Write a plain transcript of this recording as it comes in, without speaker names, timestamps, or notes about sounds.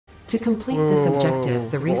To complete this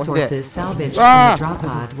objective, the What was resources that? salvaged Ah! from the drop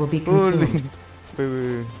pod will be Holy.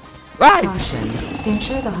 consumed. Right! Caution.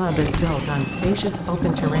 Ensure the hub is built on spacious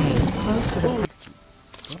open terrain close to the Alright.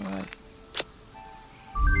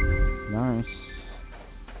 Nice.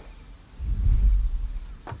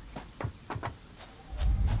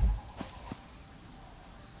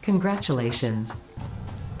 Congratulations.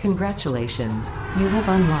 Congratulations. You have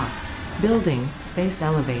unlocked building, space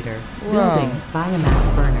elevator, Wow. building, biomass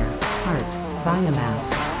burner, heart,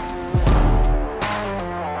 biomass.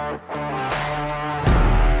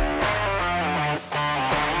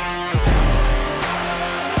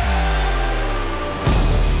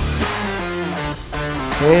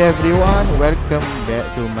 Hey everyone, welcome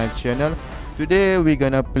back to my channel. Today we're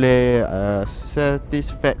gonna play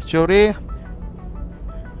Satisfactory.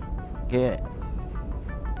 Okay,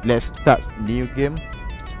 let's start new game.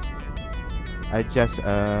 I just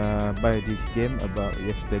buy this game about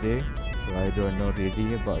yesterday, so I don't know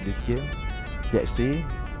really about this game. Let's see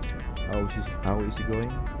how is it going.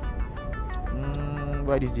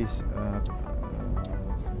 What is this?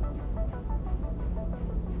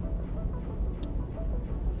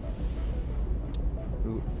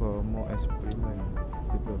 Look for more experiment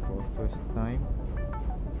to go for first time.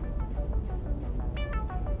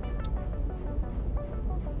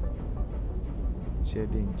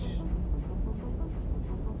 Challenge.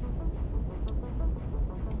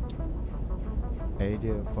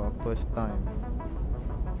 Idea for first time.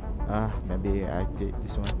 Maybe I take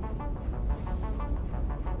this one.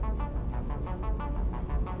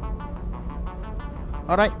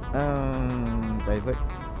 Alright, private.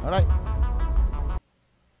 Alright.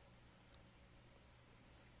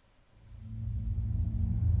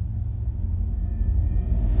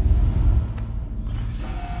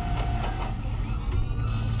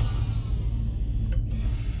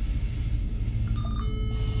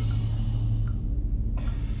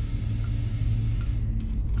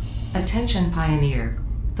 Attention Pioneer.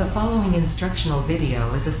 The following instructional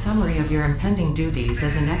video is a summary of your impending duties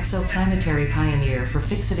as an exoplanetary pioneer for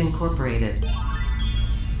Fixit Incorporated.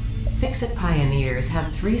 Fixit Pioneers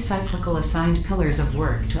have 3 cyclical assigned pillars of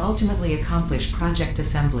work to ultimately accomplish project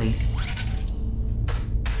assembly.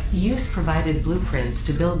 Use provided blueprints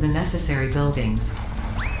to build the necessary buildings.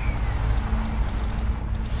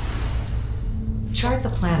 Chart the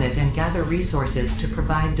planet and gather resources to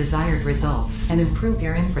provide desired results and improve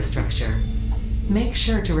your infrastructure. Make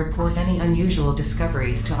sure to report any unusual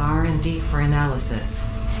discoveries to R&D for analysis.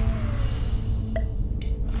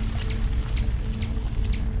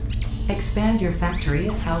 Expand your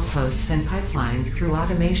factories, outposts, and pipelines through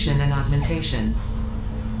automation and augmentation.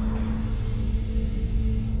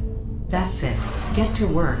 That's it. Get to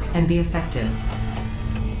work and be effective.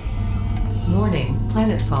 Warning,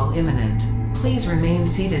 planetfall imminent. Please remain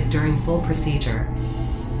seated during full procedure.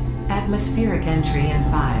 Atmospheric entry in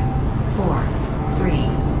 5, 4, 3,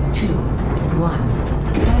 2, 1.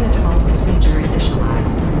 Planetfall procedure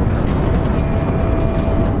initialized.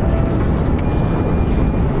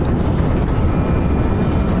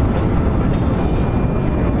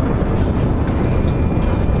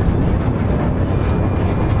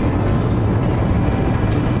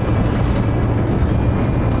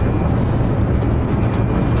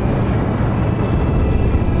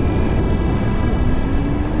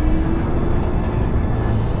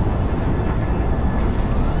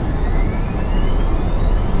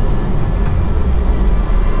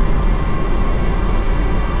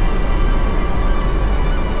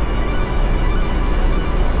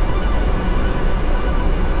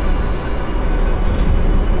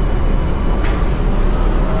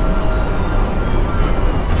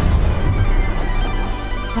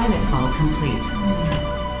 Planetfall complete.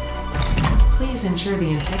 Please ensure the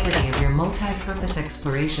integrity of your multi-purpose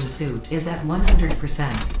exploration suit is at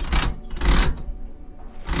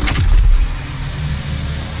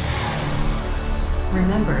 100%.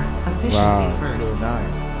 Remember, efficiency first. So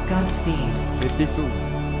nice. Godspeed. Beautiful.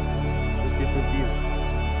 Beautiful view.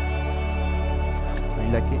 I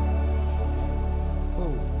like it.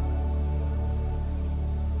 Oh.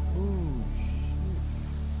 Oh, shit.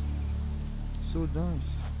 So nice.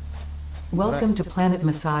 Welcome to Planet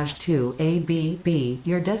Massage 2 ABB,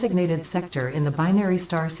 your designated sector in the binary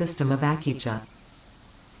star system of Akicha.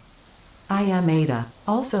 I am Ada,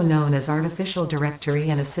 also known as Artificial Directory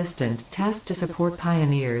and Assistant, tasked to support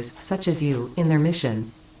pioneers, such as you, in their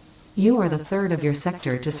mission. You are the third of your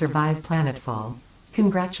sector to survive planetfall.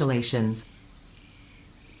 Congratulations.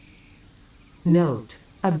 Note: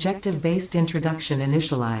 Objective-based introduction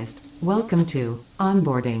initialized. Welcome to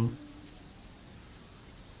onboarding.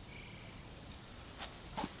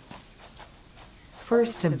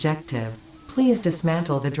 First objective. Please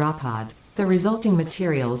dismantle the drop pod. The resulting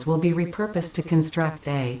materials will be repurposed to construct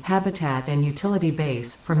a habitat and utility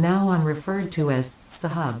base, from now on referred to as the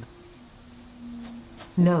hub.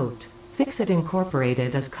 Note: Fixit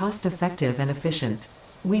Incorporated is cost-effective and efficient.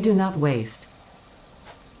 We do not waste.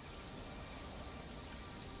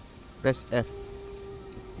 Press F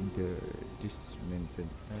in the dismantle.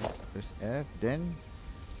 Press F, then.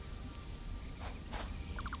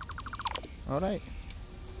 Alright.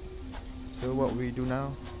 So what we do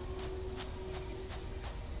now?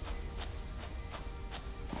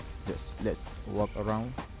 Let's walk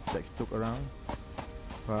around. Let's look around.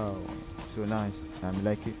 Wow, so nice. I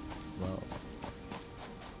like it. Wow.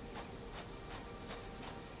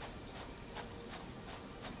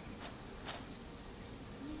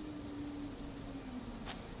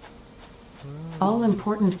 All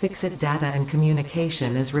important Fixit data and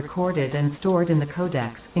communication is recorded and stored in the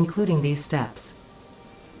codex, including these steps.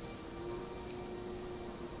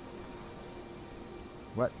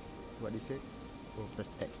 What is it? Oh, press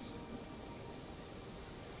X.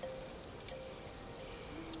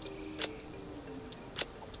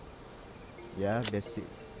 Yeah, basic.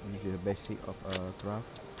 This is the basic of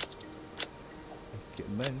craft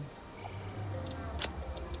equipment.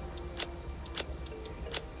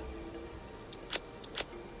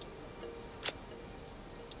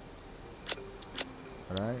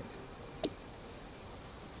 Alright.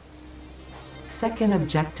 Second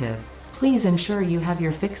objective. Please ensure you have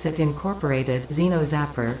your Fixit Incorporated Xeno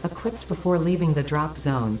Zapper equipped before leaving the drop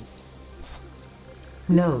zone.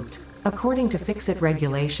 Note: According to Fixit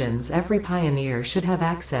regulations, every pioneer should have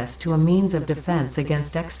access to a means of defense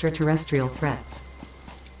against extraterrestrial threats.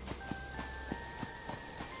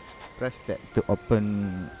 Press that to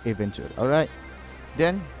open adventure. Alright.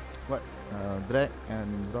 Then, what? Drag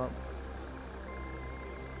and drop.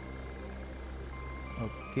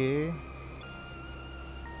 Okay.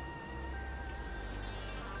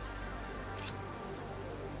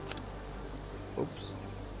 Oops.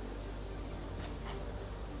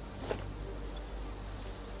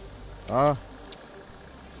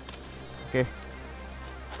 Okay.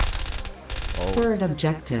 Third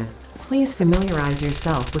objective. Please familiarize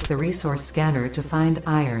yourself with the resource scanner to find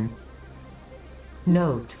iron.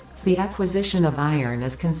 Note: The acquisition of iron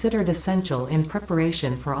is considered essential in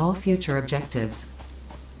preparation for all future objectives.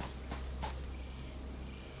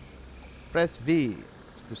 Press V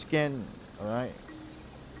to scan. Alright.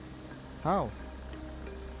 How?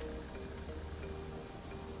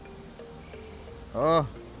 Oh.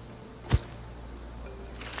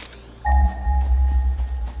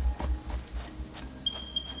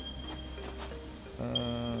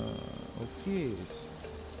 Okay.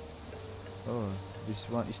 Oh, this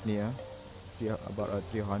one is near. About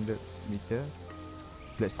 300 meter.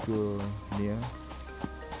 Let's go near.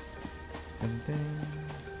 And then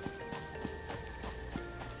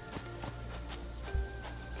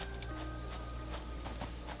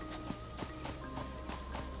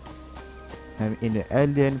I'm in an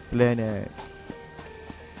alien planet.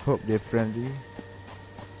 Hope they're friendly.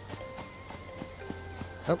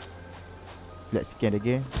 Up. Let's scan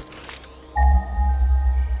again.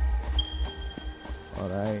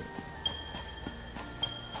 Alright.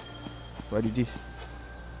 What is this?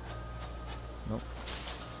 Nope.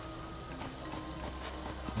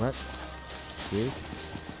 What? Okay.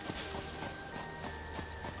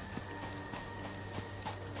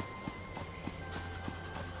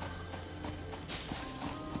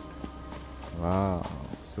 Wow,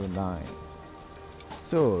 so nice.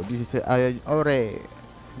 So this is the iron ore.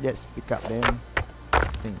 Let's pick up them.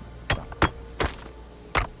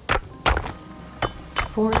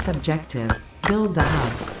 Fourth objective. Build the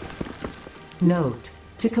hub. Note: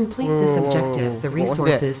 To complete this objective, the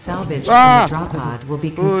resources salvaged from the drop pod will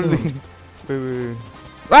be consumed.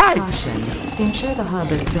 Caution: Ensure the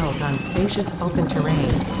hub is built on spacious open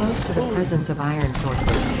terrain, close to the presence of iron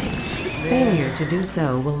sources. Failure to do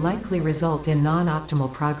so will likely result in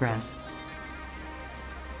non-optimal progress.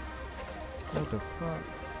 What the fuck?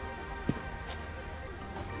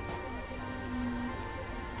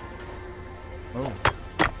 Oh,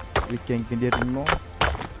 we can get more.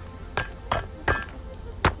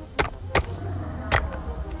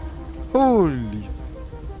 Holy!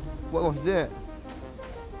 What was that?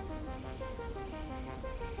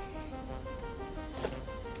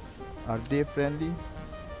 Are they friendly?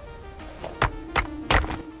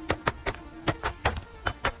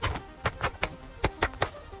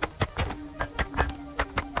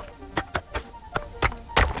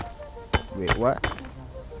 Wait, what?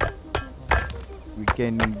 We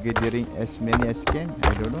can gathering as many as can?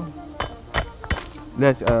 I don't know.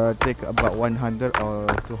 Let's take about 100 or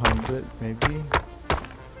 200 maybe.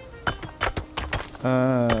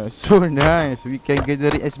 So nice. We can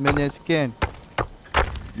gather it as many as can.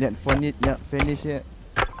 Not finish yet.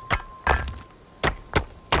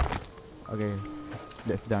 Okay,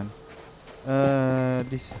 that's done.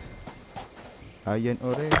 This iron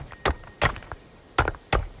ore.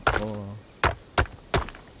 Oh,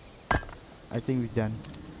 I think we're done.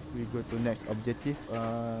 We go to next objective.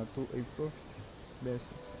 To improve best.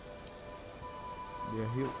 The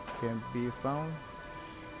hill can be found.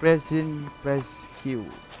 Press Q.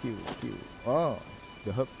 Oh,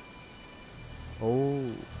 the hub.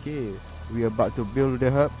 Okay, we are about to build the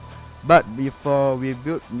hub, but before we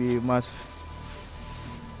build, we must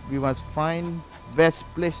find best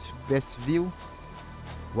place, best view.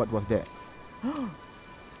 What was that?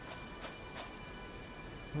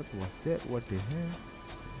 What was that? What the hell?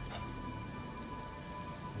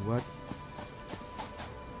 What?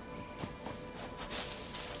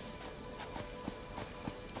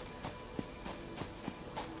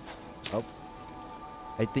 Oh,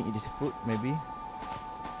 I think it is food, maybe.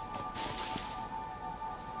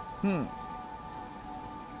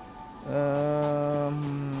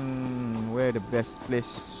 Where the best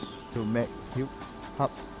place to make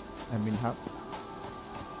hub? I mean hub.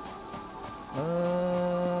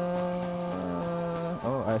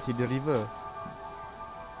 Oh, I see the river.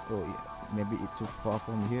 Oh, yeah. Maybe it's too far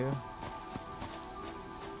from here.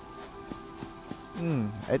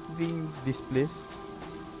 I think this place,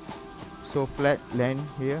 so flat land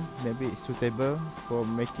here, maybe it's suitable for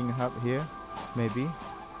making hub here. Maybe.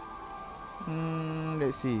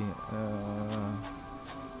 Let's see.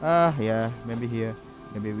 Yeah, maybe here.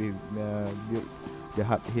 Maybe we build the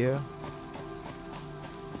hub here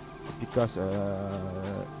because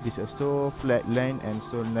this is so flat land and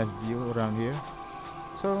so nice view around here.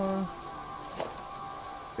 So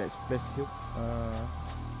let's place here.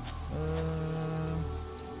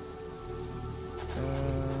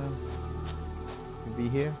 Maybe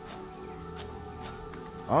here.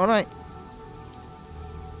 All right.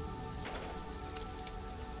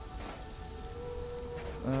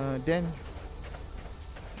 Then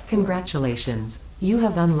Congratulations, you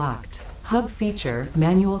have unlocked Hub Feature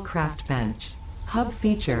Manual Craft Bench. Hub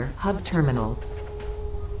Feature Hub Terminal.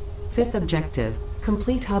 Fifth objective,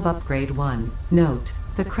 complete Hub Upgrade 1. Note,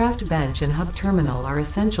 the Craft Bench and Hub Terminal are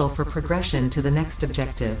essential for progression to the next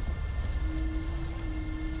objective.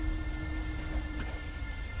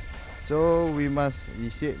 so we must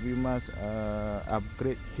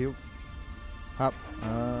upgrade hub.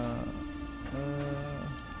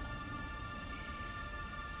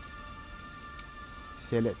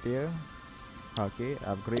 Select here. Okay,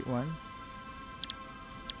 upgrade one.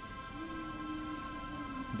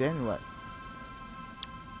 Then what?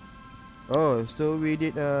 Oh, so we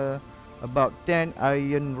did about 10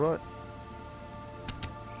 iron rod.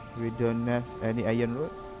 We don't have any iron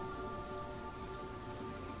rod.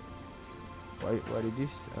 What is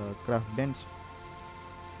this? Craft bench.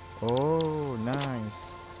 Oh, nice.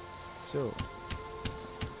 So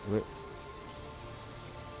wait.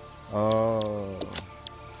 Oh.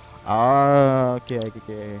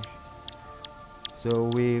 Okay.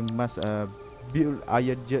 So we must build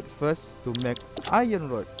iron jet first to make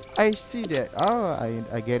iron rod. I see that. Oh,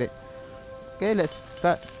 I get it. Okay, let's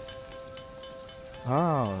start.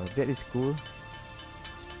 Oh, that is cool.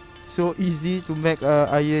 So easy to make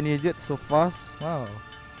iron jet so fast. Wow,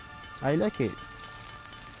 I like it.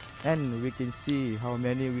 And we can see how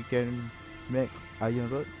many we can make iron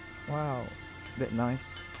rod. Wow, that nice.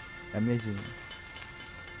 Amazing.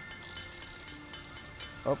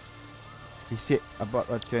 Oh, he said about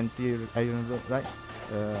 20 iron rod, right?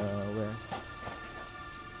 Where?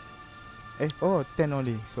 Oh, 10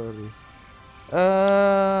 only. Sorry.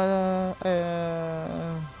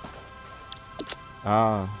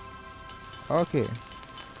 Okay.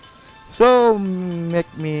 So make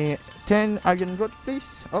me 10 iron rod, please.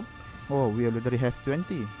 Oh, we already have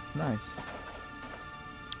 20. Nice.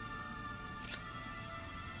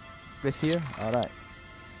 Place here. Alright.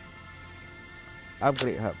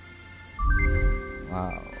 Upgrade hub.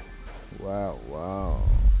 Wow.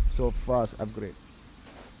 So fast upgrade.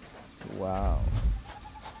 Wow.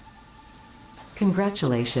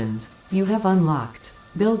 Congratulations, you have unlocked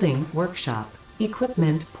Building Workshop,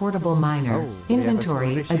 Equipment Portable Miner,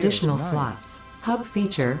 Inventory Additional Slots, Hub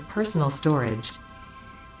Feature Personal Storage.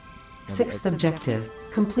 Sixth objective,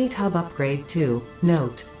 complete Hub Upgrade 2.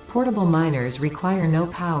 Note, portable miners require no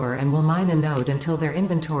power and will mine a node until their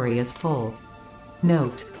inventory is full.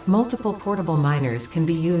 Note, multiple portable miners can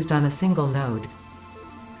be used on a single node.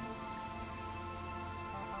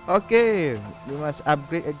 Okay, we must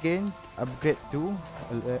upgrade again. Upgrade to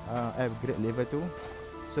upgrade level 2.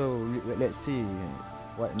 So let's see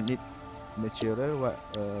what need material, what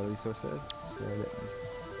resources.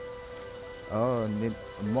 So need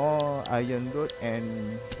more iron rod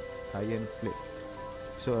and iron plate.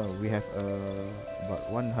 So we have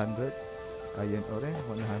about 100 iron ore,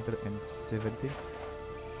 170.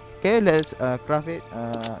 Okay, let's craft it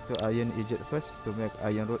to iron ingot first to make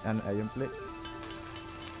iron rod and iron plate.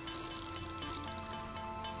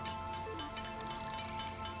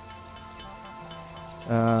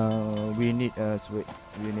 We need a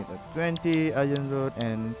 20 iron rod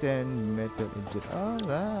and 10 metal ingot.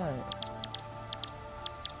 Alright.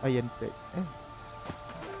 Iron plate.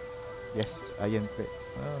 Yes, iron plate.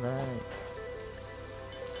 Alright.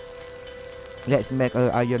 Let's make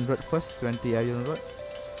a iron rod first. 20 iron rod.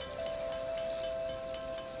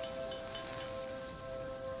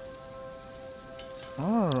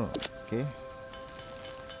 Oh, okay.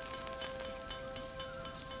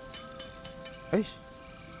 Eish.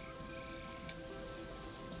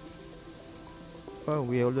 Oh,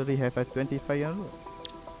 we already have a 25 iron rod.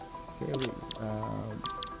 Okay,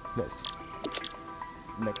 let's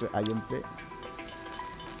make the iron plate.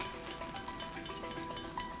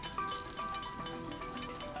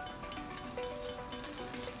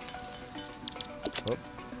 Oh.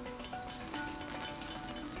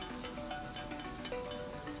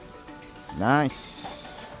 Nice.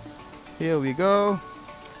 Here we go.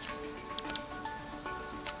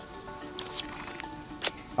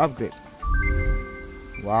 Upgrade.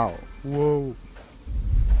 Wow. Whoa.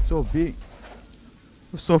 So big.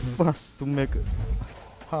 So fast to make a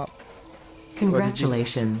hub.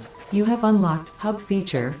 Congratulations. You have unlocked Hub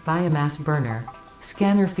feature, Biomass burner.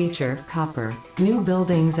 Scanner feature, Copper. New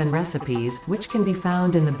buildings and recipes, which can be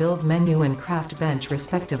found in the build menu and craft bench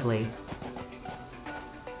respectively.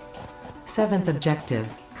 7th objective.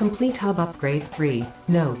 Complete Hub upgrade 3.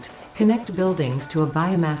 Note. Connect buildings to a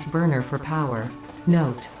biomass burner for power.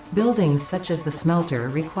 Note. Buildings such as the smelter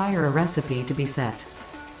require a recipe to be set.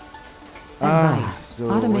 Advice. So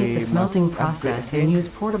Automate the smelting process and use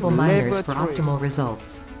portable miners for optimal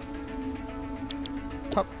results.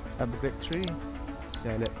 Hub upgrade 3.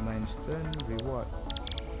 Select milestone reward.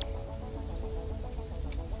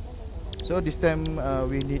 So this time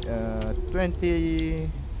we need 20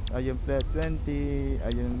 iron plate, 20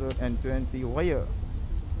 iron rod and 20 wire.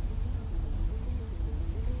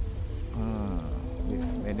 Wait a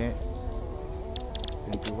minute.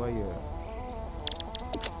 20 wire.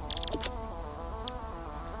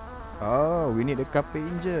 Oh, we need a copper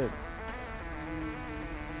ingot.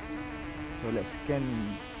 So let's scan.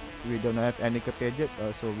 We don't have any copper ingot,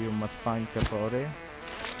 so we must find copper ore.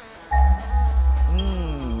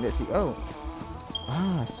 Let's see. Oh,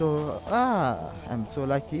 I'm so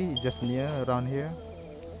lucky, just near around here.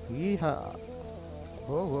 Yeehaw.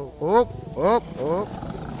 Oh.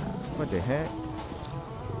 What the heck?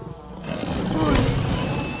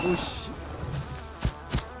 Push.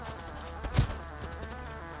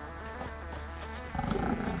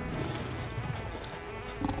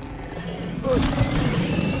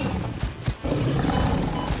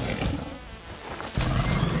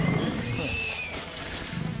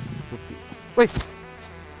 Wait.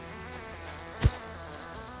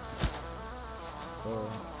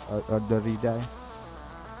 The redie.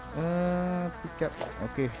 Pick up.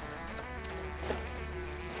 Okay.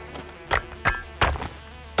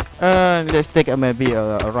 Let's take maybe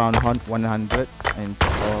around 100 and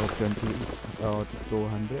or 20 or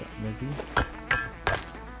 200 maybe.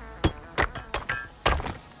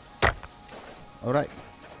 All right.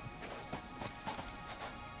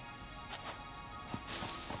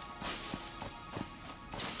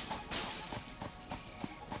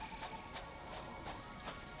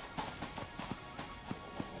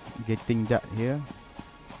 Getting that here.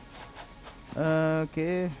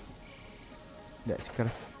 Okay, let's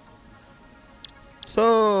craft.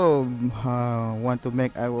 So want to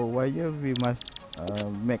make our wire, we must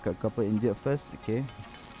make a couple ingot first. Okay,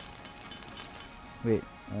 wait,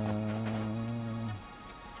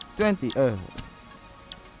 20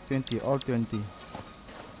 20, all 20.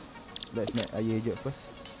 Let's make a ingot first.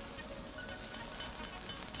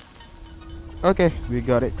 Okay, we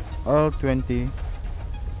got it, all 20.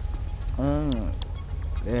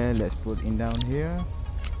 Let's put in down here.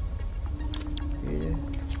 Okay,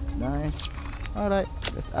 nice. Alright,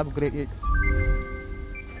 let's upgrade it.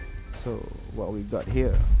 So what we got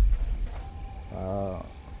here,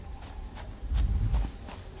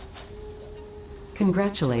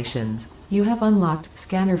 Congratulations! You have unlocked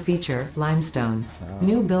Scanner Feature, Limestone.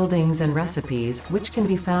 New buildings and recipes, which can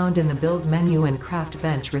be found in the Build menu and Craft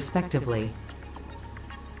bench respectively.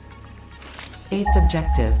 8th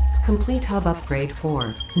objective. Complete Hub Upgrade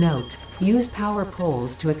 4. Note: use power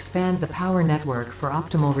poles to expand the power network for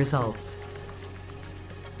optimal results.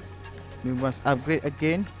 We must upgrade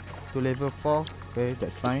again to level 4. Okay,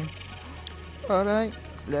 that's fine. Alright,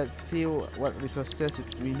 let's see what resources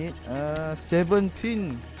we need.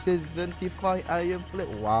 75 iron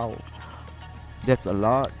plate. Wow, that's a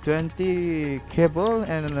lot. 20 cable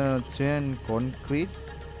and 10 concrete.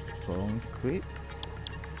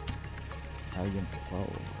 Iron. Wow.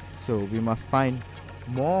 So we must find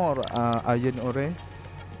more iron ore.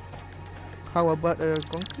 How about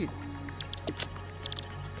concrete?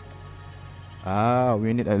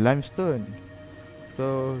 We need a limestone.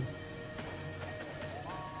 So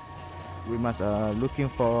we must looking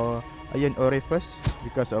for iron ore first,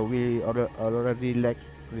 because we already lack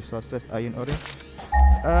resources iron ore.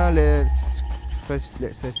 Let's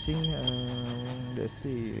searching. Let's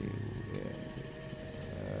see.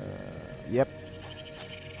 Yep.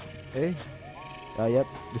 Yep.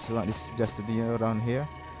 This one is just near around here.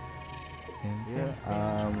 And here.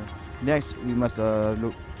 Next we must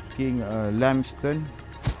looking limestone.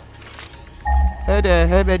 Hey there,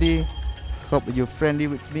 hey buddy. Hope you're friendly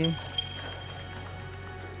with me.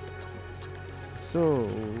 So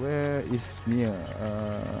where is near?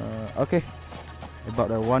 Okay,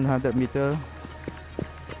 about 100 meter.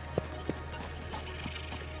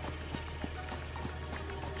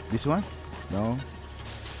 This one? No.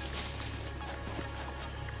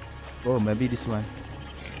 Oh, maybe this one.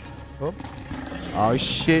 Oh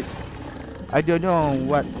shit! I don't know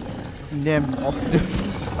what name of the.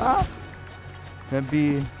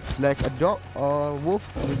 Maybe like a dog or wolf,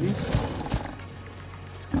 maybe.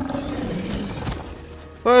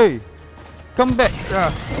 Hey, come back!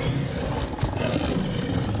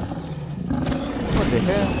 What the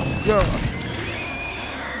hell? Yo.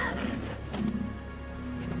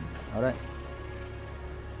 Alright.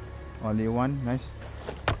 Only one, nice.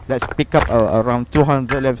 Let's pick up around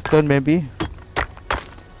 200 limestone maybe.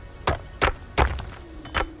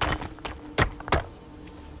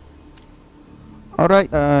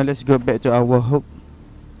 Alright, let's go back to our hook.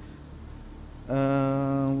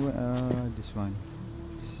 This one.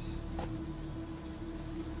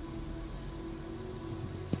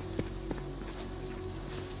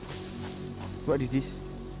 What is this?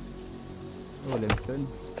 Oh, limestone.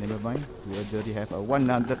 Never mind. We already have a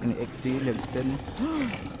 180 limestone.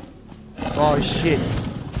 Oh shit!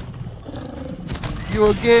 You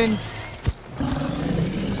again!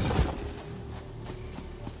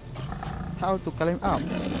 How to climb up?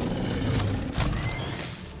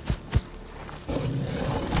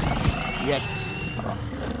 Yes.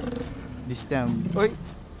 This time,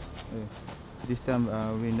 this time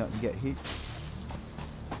we not get hit.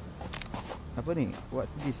 Apa ni? What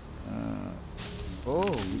is this? Oh,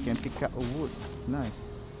 we can pick up a wood. Nice.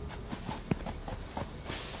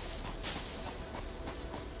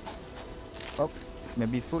 Oh,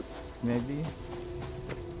 maybe food. Maybe.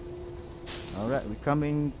 Alright, we're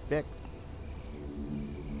coming back.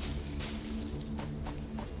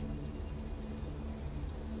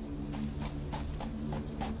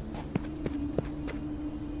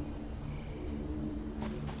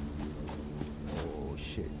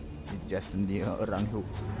 Just near around hook.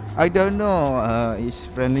 I don't know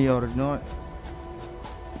is friendly or not.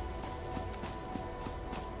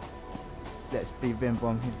 Let's prevent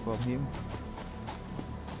from him.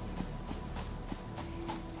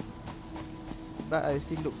 But I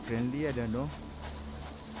still look friendly. I don't know.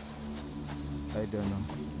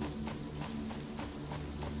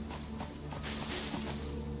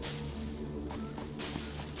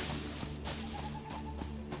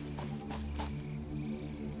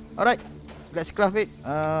 Alright, let's craft it.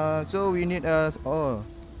 So we need oh,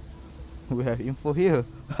 we have info here.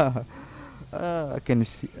 I can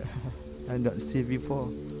see. I not see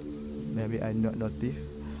before. Maybe I not notice.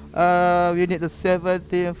 We need the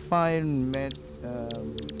 75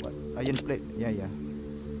 what iron plate. Yeah.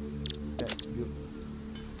 That's good.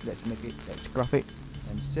 Let's make it. Let's craft it.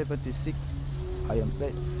 And 76 iron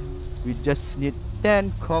plate. We just need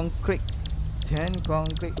 10 concrete. 10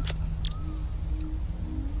 concrete.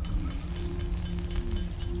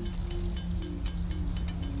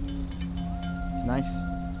 Nice.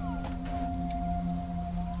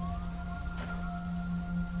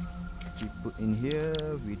 We put in here,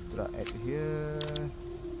 we try at here.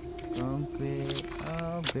 Concrete,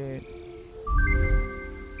 bed.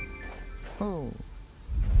 Oh.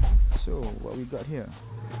 So what we got here?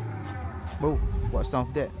 Oh, what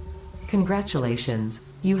sound that? Congratulations,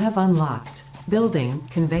 you have unlocked building,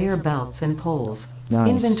 conveyor belts and poles. Nice.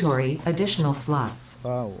 Inventory, additional slots.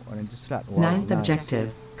 Wow, and just that. Wow, Ninth nice.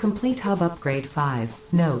 objective, complete hub upgrade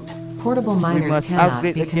 5. Note, portable We miners must cannot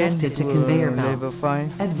upgrade be again connected to to conveyor level belts.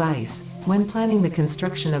 5. Advice, when planning the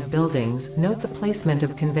construction of buildings, note the placement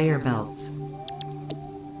of conveyor belts.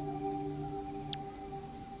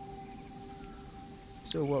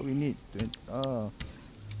 So what we need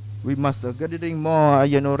we must gathering more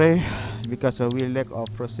iron ore because we lack of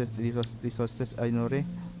process resources iron ore.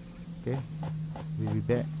 Okay, we'll be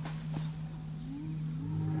back.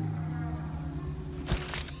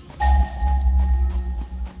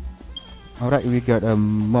 Alright, we got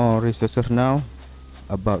more resources now,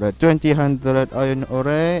 about 2000 iron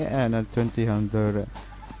ore and 2000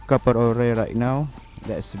 copper ore right now.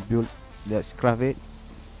 Let's craft it.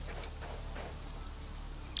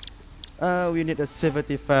 We need a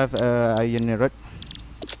 75 iron rod.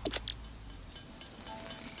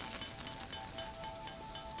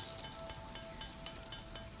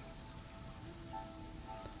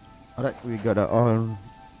 Alright, we got all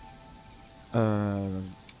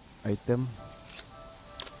item.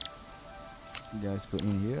 Just put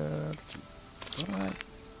in here. Alright.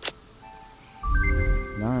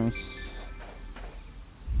 Nice.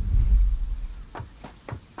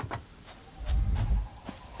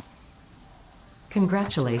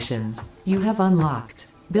 Congratulations, you have unlocked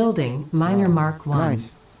building, miner mark 1.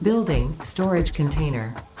 Nice. Building, storage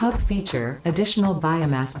container, hub feature, additional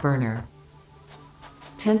biomass burner.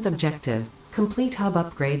 10th objective, complete hub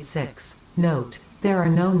upgrade 6. Note, there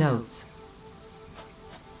are no notes.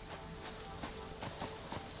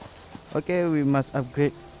 Okay, we must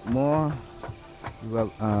upgrade more.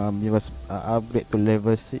 We must upgrade to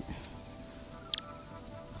level 6.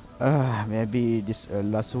 Maybe this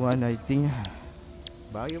last one, I think.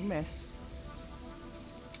 Biomass.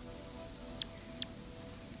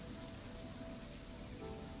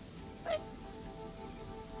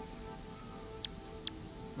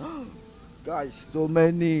 Guys, so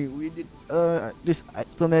many. We need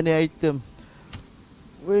so many items.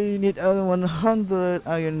 We need 100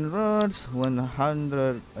 iron rods,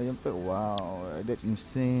 100 iron plate. Wow, that's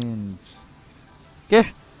insane.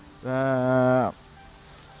 Okay,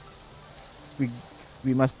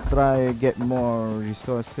 we must try get more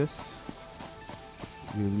resources.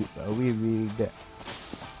 We will get.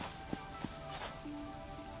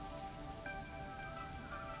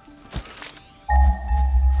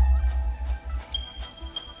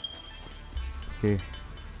 Okay.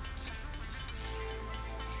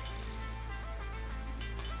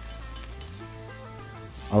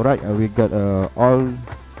 Alright, we got all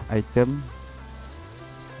item.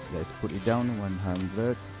 Let's put it down.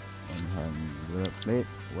 100 plate,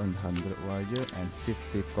 100 wire and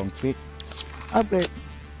 50 concrete. Upgrade.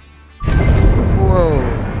 Whoa,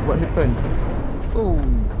 what happened? Oh.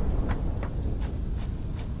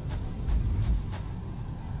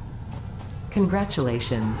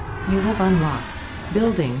 Congratulations, you have unlocked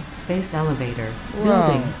building, space elevator. Wow.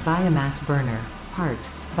 Building, biomass burner. Part,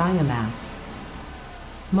 biomass.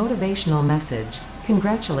 Motivational message.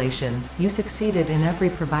 Congratulations, you succeeded in every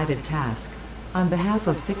provided task. On behalf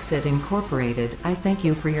of Fixit Incorporated, I thank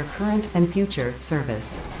you for your current and future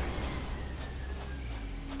service.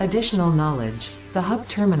 Additional knowledge. The hub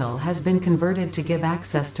terminal has been converted to give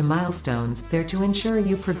access to milestones there to ensure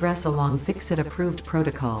you progress along Fixit-approved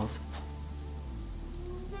protocols.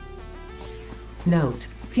 Note: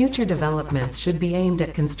 future developments should be aimed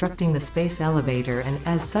at constructing the space elevator and,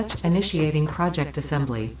 as such, initiating project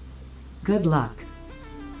assembly. Good luck.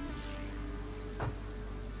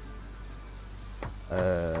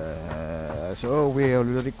 So we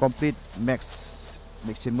already complete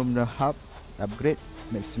maximum the hub upgrade,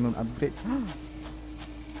 maximum upgrade.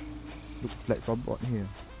 Looks like robot here.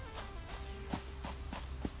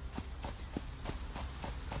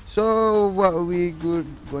 So what we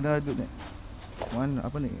gonna do next? One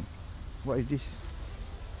apa ni? What is this?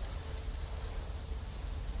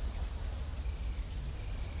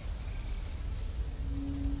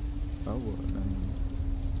 Power.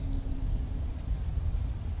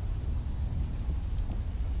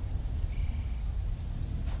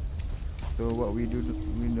 So what we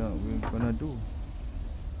gonna do?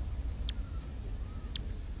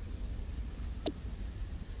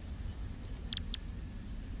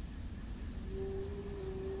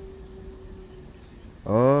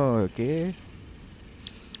 Oh, okay.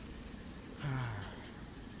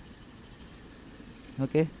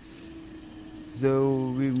 Okay. So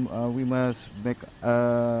we must make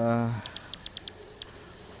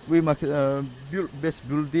build base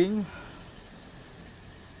building.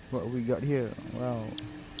 what we got here. Wow.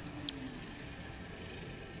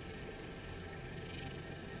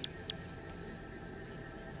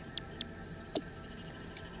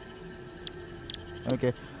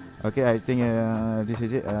 Okay, okay. I think this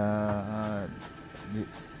is it.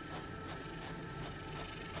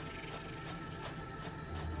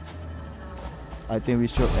 I think we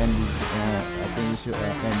should end this.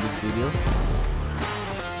 End this video.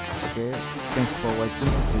 Okay. Thanks for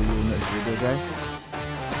watching. See you next video, guys.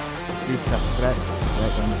 Please subscribe,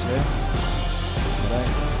 like, and share.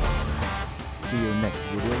 Alright. See you next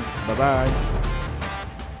video. Bye bye.